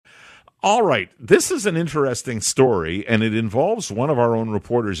All right. This is an interesting story, and it involves one of our own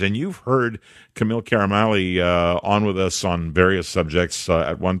reporters. And you've heard Camille Karamali on with us on various subjects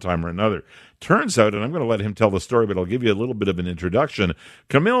at one time or another. Turns out, and I'm going to let him tell the story, but I'll give you a little bit of an introduction.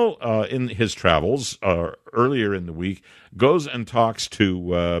 Camille, in his travels earlier in the week, goes and talks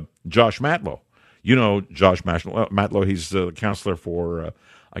to Josh Matlow. You know Josh Matlow. He's the counselor for,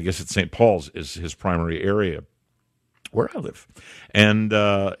 I guess it's St. Paul's is his primary area where I live. And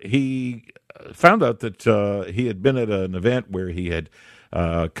he found out that he had been at an event where he had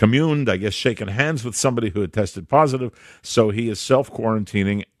communed, I guess, shaken hands with somebody who had tested positive. So he is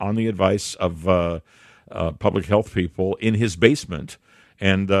self-quarantining on the advice of public health people in his basement.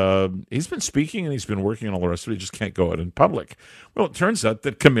 And he's been speaking and he's been working on all the rest of it. He just can't go out in public. Well, it turns out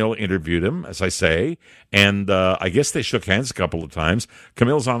that Camille interviewed him, as I say, and I guess they shook hands a couple of times.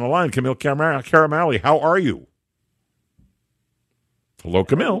 Camille's on the line. Camille Karamali, how are you? Hello,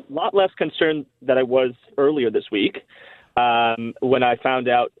 Camille. A lot less concerned than I was earlier this week when I found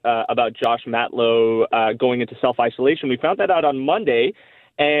out about Josh Matlow going into self-isolation. We found that out on Monday,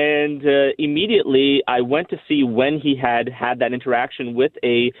 and immediately I went to see when he had that interaction with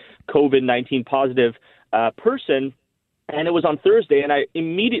a COVID-19 positive person. And it was on Thursday, and I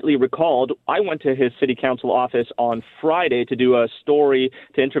immediately recalled I went to his city council office on Friday to do a story,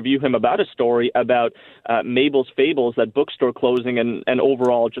 to interview him about a story about Mabel's Fables, that bookstore closing, and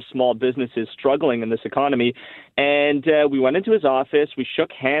overall just small businesses struggling in this economy. And we went into his office. We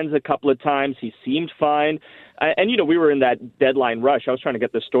shook hands a couple of times. He seemed fine. And, we were in that deadline rush. I was trying to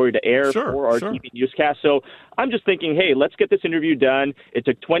get the story to air for our TV newscast. So I'm just thinking, hey, let's get this interview done. It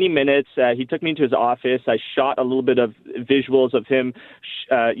took 20 minutes. He took me into his office. I shot a little bit of visuals of him,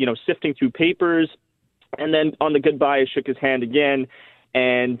 sifting through papers. And then on the goodbye, I shook his hand again.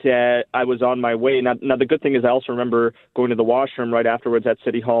 And I was on my way. Now, the good thing is I also remember going to the washroom right afterwards at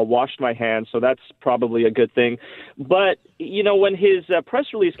City Hall, washed my hands, so that's probably a good thing. But, when his press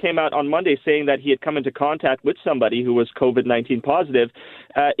release came out on Monday saying that he had come into contact with somebody who was COVID-19 positive,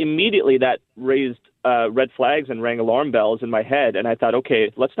 immediately that raised red flags and rang alarm bells in my head. And I thought,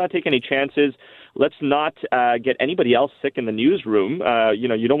 okay, let's not take any chances. Let's not get anybody else sick in the newsroom.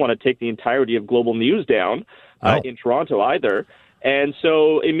 You don't want to take the entirety of global news down in Toronto either. And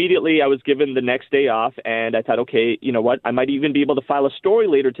so immediately I was given the next day off, and I thought, okay, you know what, I might even be able to file a story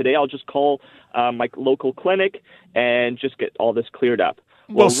later today. I'll just call my local clinic and just get all this cleared up.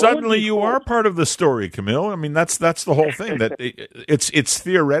 Well, suddenly you are part of the story, Camille. I mean, that's the whole thing. That it's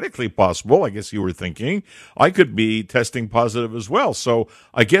theoretically possible. I guess you were thinking I could be testing positive as well. So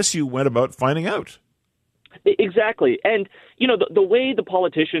I guess you went about finding out. Exactly, and the way the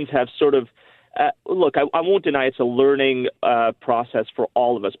politicians have sort of. Look, I won't deny it's a learning process for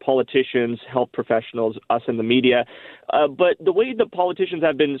all of us, politicians, health professionals, us in the media. But the way the politicians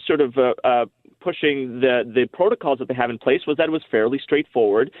have been sort of pushing the protocols that they have in place was that it was fairly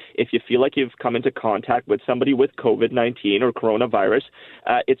straightforward. If you feel like you've come into contact with somebody with COVID-19 or coronavirus,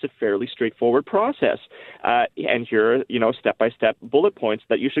 it's a fairly straightforward process. And here are, step-by-step bullet points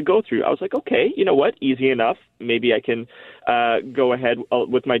that you should go through. I was like, okay, you know what? Easy enough. Maybe I can go ahead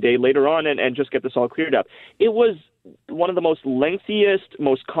with my day later on and just get this all cleared up. It was one of the most lengthiest,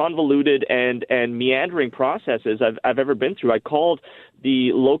 most convoluted and meandering processes I've ever been through. I called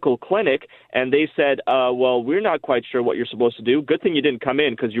the local clinic, and they said, well, we're not quite sure what you're supposed to do. Good thing you didn't come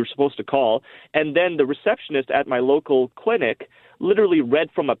in because you were supposed to call. And then the receptionist at my local clinic literally read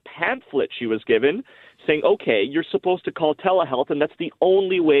from a pamphlet she was given saying, okay, you're supposed to call telehealth, and that's the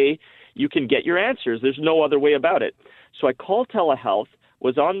only way you can get your answers. There's no other way about it. So I called telehealth,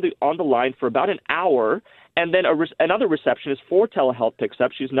 was on the line for about an hour, and then another receptionist for telehealth picks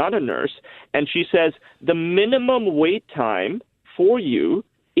up. She's not a nurse, and she says, the minimum wait time for you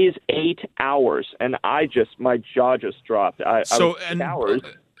is 8 hours. And my jaw just dropped. Hours.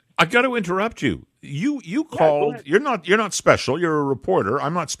 I got to interrupt you. You called. You're not special. You're a reporter.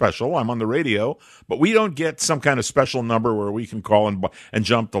 I'm not special. I'm on the radio, but we don't get some kind of special number where we can call and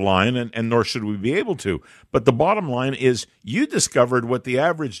jump the line, and nor should we be able to. But the bottom line is, you discovered what the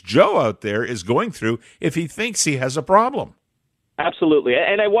average Joe out there is going through if he thinks he has a problem. Absolutely.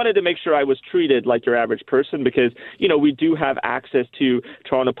 And I wanted to make sure I was treated like your average person because, we do have access to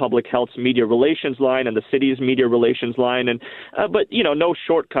Toronto Public Health's media relations line and the city's media relations line. But no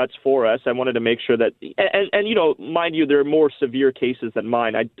shortcuts for us. I wanted to make sure that, and mind you, there are more severe cases than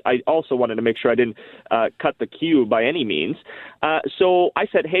mine. I also wanted to make sure I didn't cut the queue by any means. So I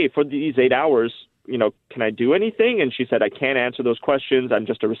said, hey, for these 8 hours, can I do anything? And she said, I can't answer those questions. I'm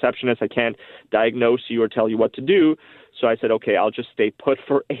just a receptionist. I can't diagnose you or tell you what to do. So I said, okay, I'll just stay put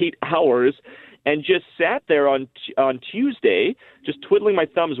for 8 hours. and just sat there on Tuesday, just twiddling my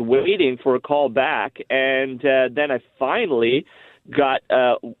thumbs, waiting for a call back. And then I finally got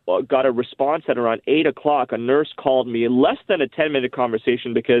a response at around 8 o'clock. A nurse called me, less than a 10-minute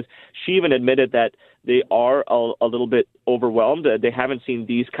conversation, because she even admitted that they are a little bit overwhelmed. They haven't seen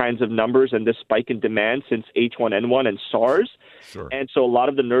these kinds of numbers and this spike in demand since H1N1 and SARS. Sure. And so a lot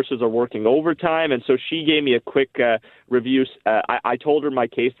of the nurses are working overtime. And so she gave me a quick review. I told her my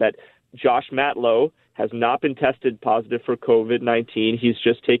case that Josh Matlow has not been tested positive for COVID-19. He's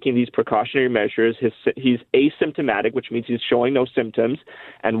just taking these precautionary measures. He's asymptomatic, which means he's showing no symptoms,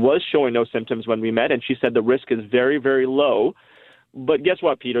 and was showing no symptoms when we met. And she said the risk is very, very low. But guess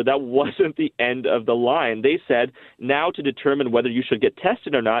what, Peter? That wasn't the end of the line. They said now to determine whether you should get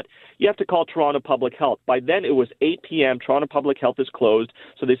tested or not, you have to call Toronto Public Health. By then it was 8 p.m. Toronto Public Health is closed,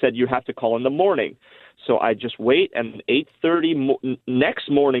 so they said you have to call in the morning. So I just wait, and 8:30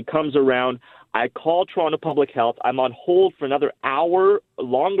 next morning comes around. I call Toronto Public Health. I'm on hold for another hour,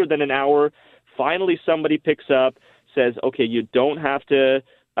 longer than an hour. Finally, somebody picks up, says, okay, you don't have to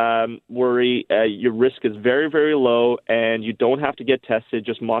worry. Your risk is very, very low, and you don't have to get tested.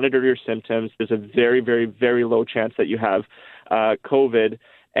 Just monitor your symptoms. There's a very, very, very low chance that you have COVID,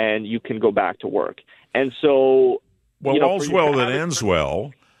 and you can go back to work. And so, well, all's well that ends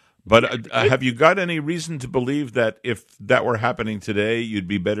well. But have you got any reason to believe that if that were happening today, you'd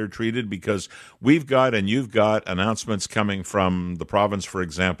be better treated? Because we've got and you've got announcements coming from the province, for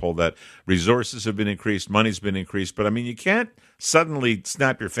example, that resources have been increased, money's been increased. But, I mean, you can't suddenly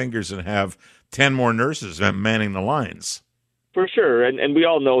snap your fingers and have 10 more nurses manning the lines. For sure, and we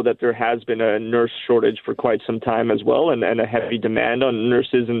all know that there has been a nurse shortage for quite some time as well, and a heavy demand on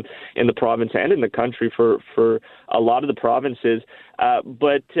nurses in the province and in the country for a lot of the provinces.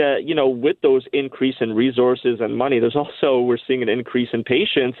 But with those increase in resources and money, there's also, we're seeing an increase in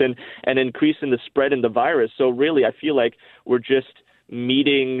patients and an increase in the spread in the virus. So really, I feel like we're just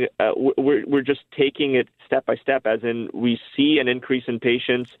we're just taking it step by step, as in we see an increase in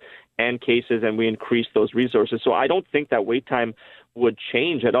patients and cases, and we increase those resources. So I don't think that wait time would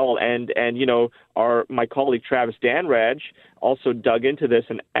change at all. And my colleague Travis Danraj also dug into this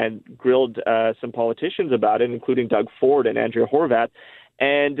and grilled some politicians about it, including Doug Ford and Andrea Horwath.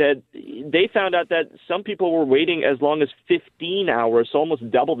 And they found out that some people were waiting as long as 15 hours, so almost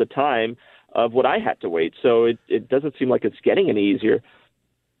double the time of what I had to wait. So it doesn't seem like it's getting any easier.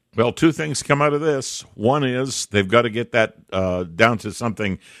 Well, two things come out of this. One is they've got to get that down to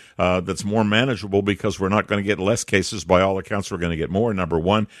something that's more manageable, because we're not going to get less cases. By all accounts, we're going to get more, number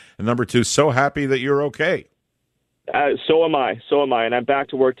one. And number two, so happy that you're okay. So am I. And I'm back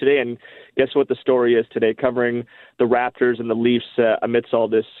to work today. And guess what the story is today, covering the Raptors and the Leafs amidst all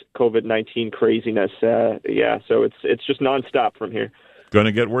this COVID-19 craziness. So it's just nonstop from here. Going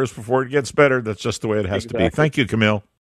to get worse before it gets better. That's just the way it has to be. Thank you, Camille.